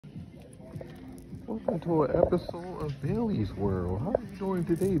Welcome to an episode of Bailey's World. How are you doing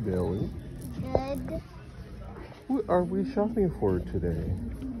today, Bailey? Good. What are we shopping for today?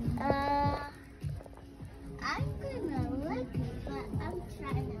 I'm gonna look, but I'm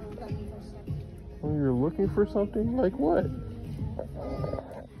trying to look for something. Oh, you're looking for something? Like what?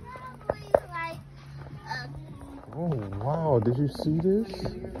 Probably like, Oh, wow. Did you see this?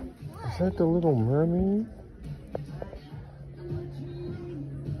 Is that the Little Mermaid?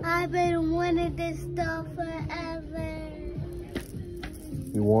 I've been wanting this stuff forever.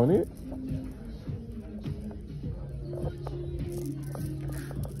 You want it?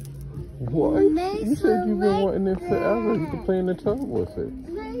 What? You said you've been wanting it forever. You can play in the tub with it.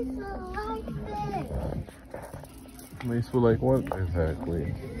 Mesa like this. Mace will like what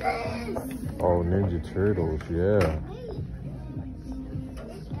exactly? Oh, Ninja Turtles, yeah.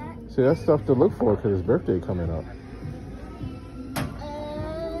 See, that's stuff to look for because his birthday coming up.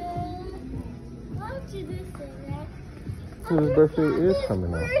 Why don't you do that? So his birthday is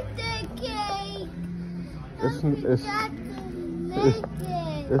coming up. Birthday cake.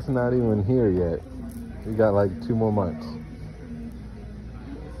 It's not even here yet. We got like 2 more months.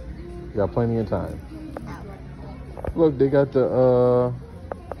 You got plenty of time. Look, they got the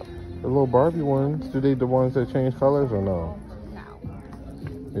little Barbie ones. Do they the ones that change colors or no? No.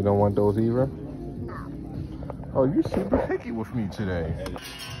 You don't want those either? No. Oh, you're super picky with me today.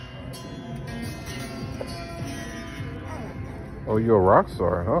 Oh, you're a rock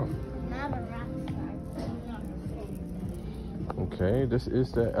star, huh? Not a rock star. Okay, this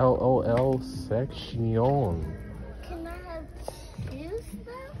is the LOL section. Can I have 2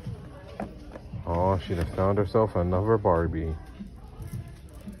 stuff? Oh, she done found herself another Barbie.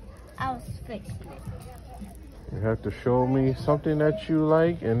 I was fixing it. You have to show me something that you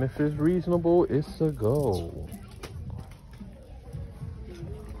like, and if it's reasonable, it's a go.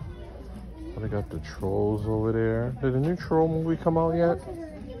 I got the Trolls over there. Did the new Troll movie come out yet?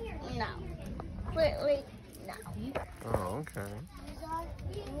 No. Clearly, no. Oh, okay.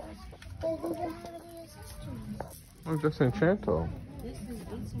 Does it have any assistance? Oh, that's Enchanto.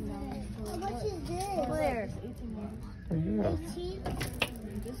 How much is this? Where? Oh, yeah. 18?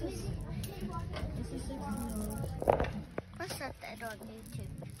 What's that on YouTube?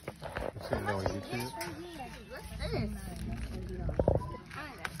 You seen it on YouTube? What's this?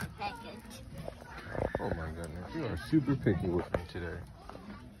 That's a package. Oh my goodness, you are super picky with me today.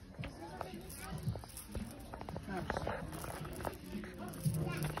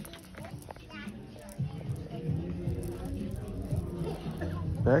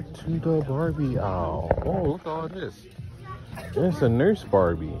 Back to the Barbie aisle. Oh, look at all this. It's a Nurse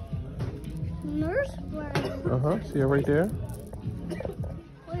Barbie. Nurse Barbie? Uh-huh, see it right there?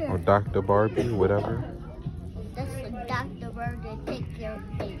 Where? Or Dr. Barbie, whatever. That's the Dr. Bird to take care of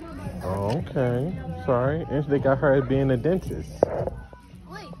things. Oh, okay. Sorry. And they got her as being a dentist.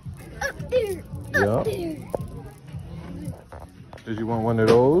 Wait, up there, Yup. up there. Did you want one of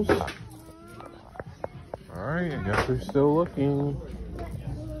those? Alright, I guess we're still looking.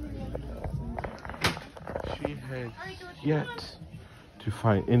 She has yet to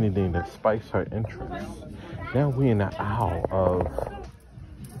find anything that spikes her interest. Now we're in the aisle of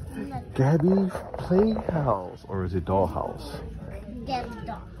Gabby's Playhouse. Or is it Dollhouse? Get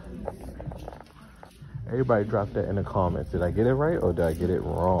dog. Everybody drop that in the comments. Did I get it right or did I get it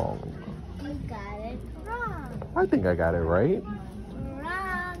wrong? You got it wrong. I think I got it right.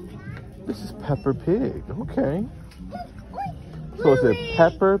 Wrong. This is Peppa Pig. Okay. So is it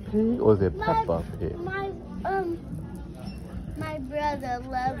Peppa Pig or is it Peppa Pig? My brother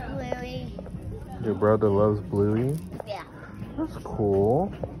loves Bluey. Your brother loves Bluey? Yeah. That's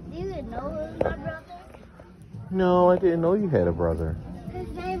cool. Do you even know it was my brother? No, I didn't know you had a brother. His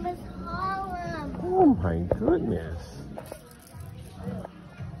name is Harlem. Oh my goodness.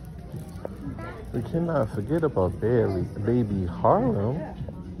 We cannot forget about baby Harlem.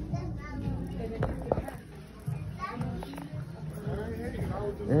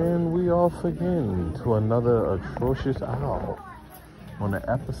 And we off again to another atrocious aisle on an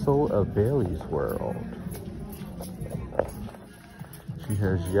episode of Bailey's World. She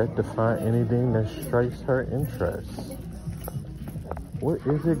has yet to find anything that strikes her interest. What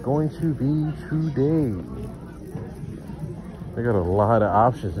is it going to be today? They got a lot of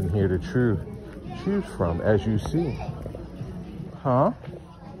options in here to choose from, as you see. Huh?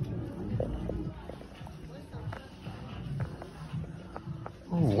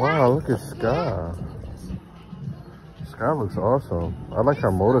 Oh wow, look at Sky. Sky looks awesome. I like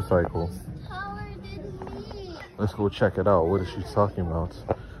her motorcycle. Taller than me. Let's go check it out. What is she talking about?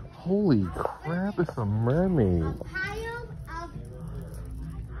 Holy crap, it's a mermaid.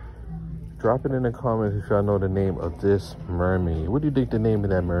 Drop it in the comments if y'all know the name of this mermaid. What do you think the name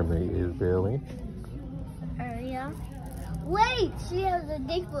of that mermaid is, Bailey? Ariel. Wait, she has a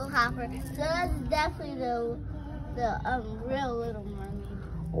dick hopper. So that's definitely the real Little Mermaid.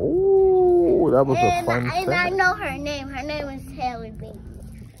 Oh, that was a fun fact. And I know her name. Her name is Halle Bailey.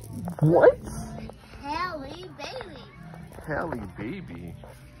 What? Halle Bailey. Halle Baby.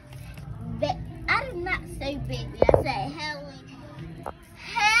 I did not say baby. I said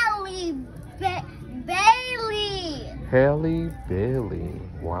Bailey. Halle Bailey.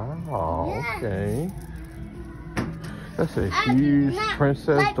 Wow. Yes. Okay. That's a huge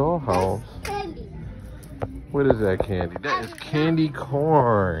princess dollhouse. Candy. What is that candy? That is candy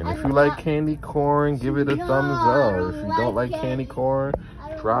corn. If you like candy corn, give it a thumbs up. If you don't like candy corn,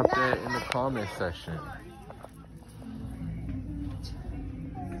 drop that in the comment section.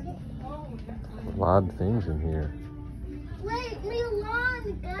 A lot of things in here. Wait,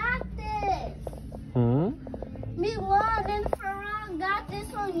 Milan got this. Milan and Ferran got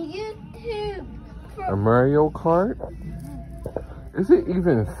this on YouTube. A Mario Kart? Is it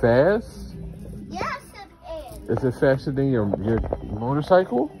even fast? Yes, it is. Is it faster than your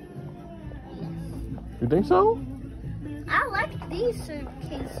motorcycle? Yes. You think so? I like these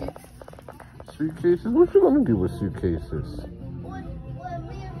suitcases. Suitcases? What you gonna do with suitcases? When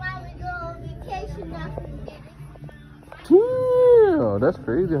me and Mommy go on vacation, after Yeah, that's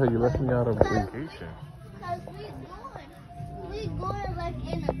crazy how you left me out of vacation. Because we going like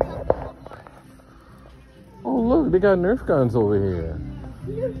in a couple of months. Oh look, they got Nerf guns over here.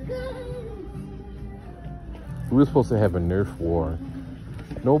 Nerf guns. We were supposed to have a Nerf war.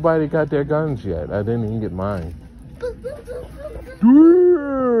 Nobody got their guns yet. I didn't even get mine.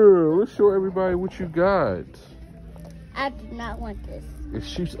 Yeah, let's show everybody what you got. I do not want this. It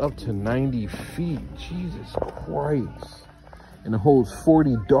shoots up to 90 feet. Jesus Christ. And it holds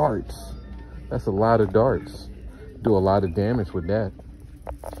 40 darts. That's a lot of darts. Do a lot of damage with that.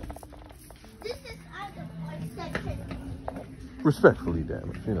 This is under section. Respectfully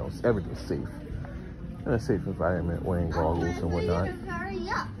damaged. You know, everything's safe. In a safe environment, wearing goggles and whatnot. Hurry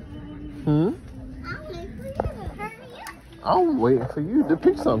up. Hmm? I'm waiting for you to hurry up. I'm waiting for you to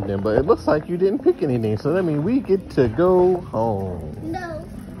pick something, but it looks like you didn't pick anything. So that means we get to go home. No.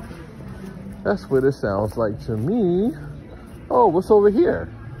 That's what it sounds like to me. Oh, what's over here?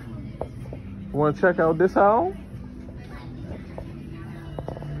 You want to check out this owl?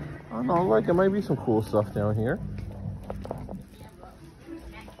 I don't know, like it might be some cool stuff down here.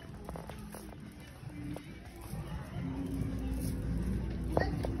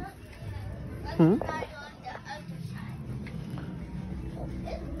 Hmm?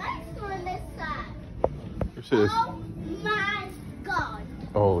 It's nice on this side. It says, Oh my God.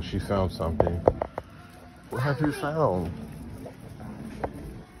 oh, she found something. What have you found?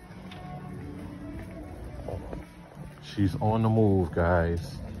 She's on the move,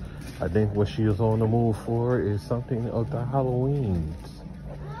 guys. I think what she is on the move for is something of the Halloweens.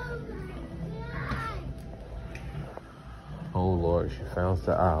 Oh Lord, she found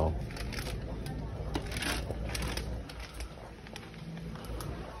the owl.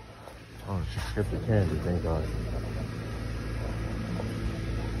 Oh, she skipped the candy, thank God.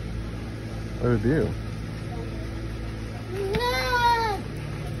 What did it do? No.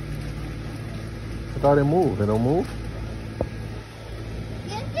 I thought it moved. It don't move?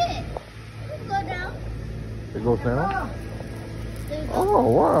 Yes, it. Let's go down. It goes down? There's a- Oh,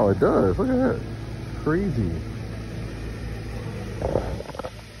 wow, it does. Look at that. Crazy.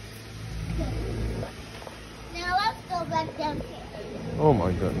 Now let's go back down here. Oh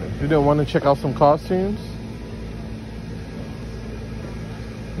my goodness. You didn't want to check out some costumes?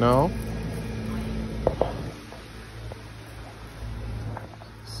 No?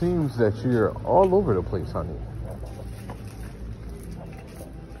 Seems that you're all over the place, honey.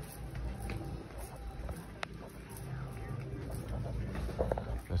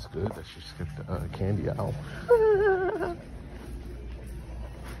 That's good that she skipped the candy out.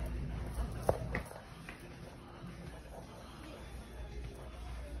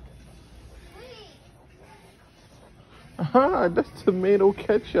 Aha, that's tomato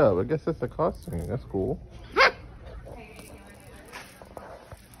ketchup. I guess that's a costume. That's cool.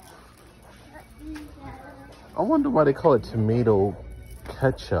 I wonder why they call it tomato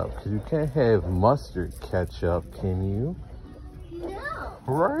ketchup. Because you can't have mustard ketchup, can you? No.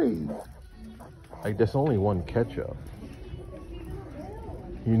 Right. Like, there's only one ketchup.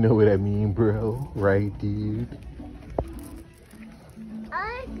 You know what I mean, bro? Right, dude?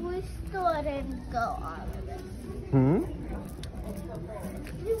 I think we still didn't go on this. Hmm?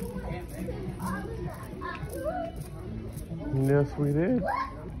 Yes, we did.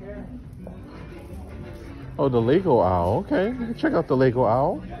 Oh, the Lego owl. Okay, you can check out the Lego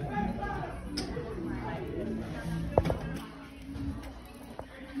owl.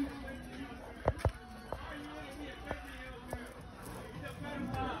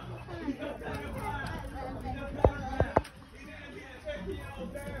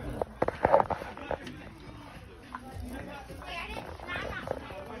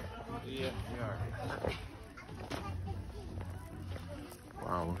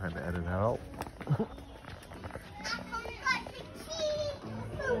 Wow, we had to edit that out.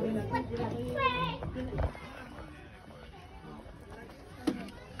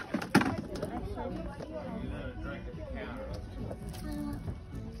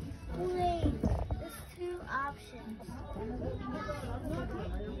 Wait, there's two options.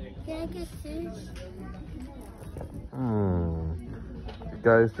 Can I get two? If you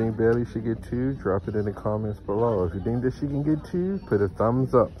guys think Bailey should get 2, drop it in the comments below. If you think that she can get 2, put a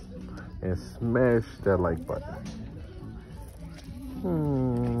thumbs up and smash that like button.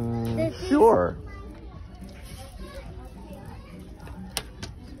 Sure.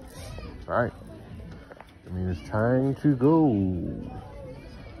 All right. I mean, it's time to go.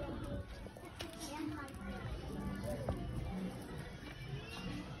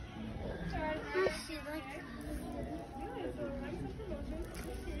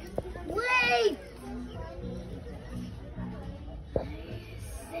 Wait!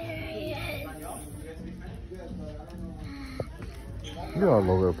 You're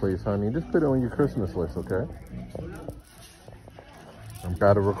all over the place, honey. Just put it on your Christmas list, okay? I've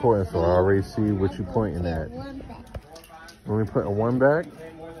got a recording, so I already see what you're pointing at. When we put 1 back?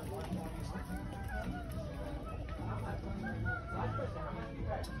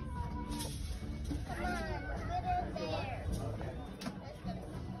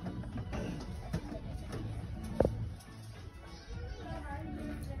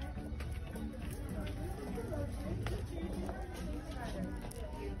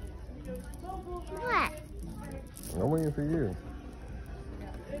 What? I'm waiting for you.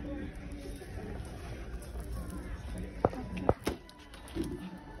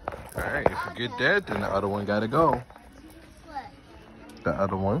 Alright, if you get that, then the other one gotta go. What? The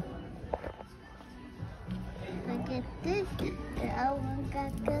other one. I get this, the other one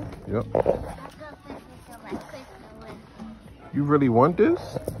got good. Yep. I'll go fix it on my Christmas list. You really want this?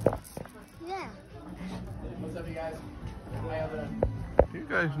 Yeah. What's up, you guys? Do you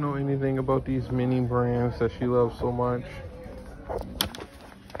guys know anything about these mini brands that she loves so much? I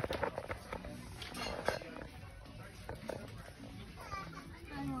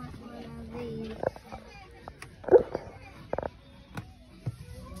want one of these.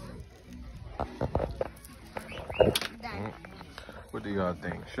 Done. What do y'all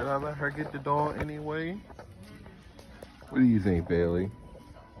think? Should I let her get the doll anyway? What do you think, Bailey?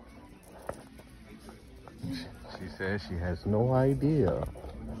 She says she has no idea.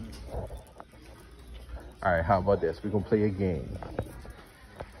 All right, how about this? We're gonna play a game.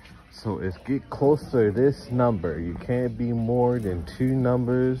 So it's get closer to this number. You can't be more than 2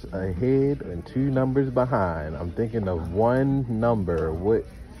 numbers ahead and 2 numbers behind. I'm thinking of 1 number. What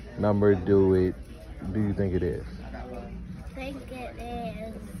number do you think it is? I think it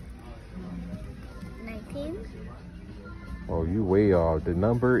is 19. Oh, you way off. The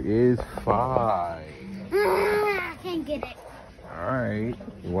number is 5. I can't get it. All right,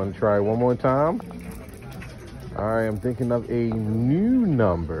 you want to try one more time? All right, I'm thinking of a new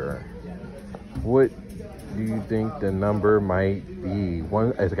number. What do you think the number might be?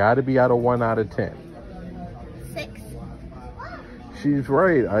 It's got to be out of 1 out of 10. 6. She's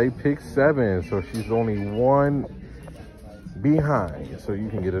right. I picked 7, so she's only 1 behind. So you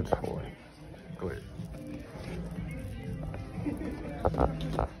can get a toy. Go ahead.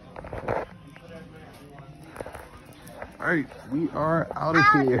 All right, we are out of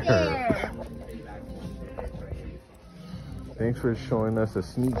here. Thanks for showing us a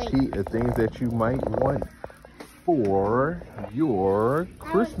sneak peek of things that you might want for your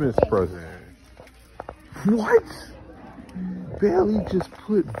Christmas present. What? Bailey just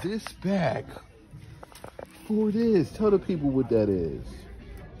put this back for this. Tell the people what that is.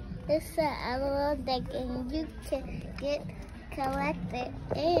 It's an envelope that you can get collected,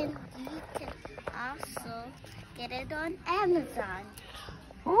 and you can also get it on Amazon.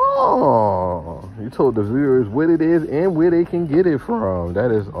 Oh, you told the viewers what it is and where they can get it from. That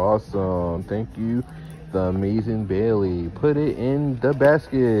is awesome. Thank you, the amazing Bailey. Put it in the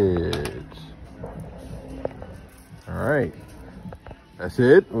basket. All right. That's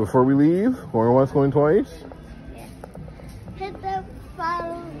it. Before we leave, going once, going twice. Hit the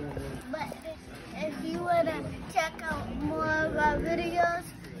follow button. If you want to check out more of our videos,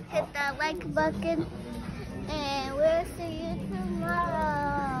 hit that like button. And we'll see you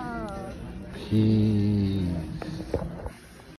tomorrow. Peace.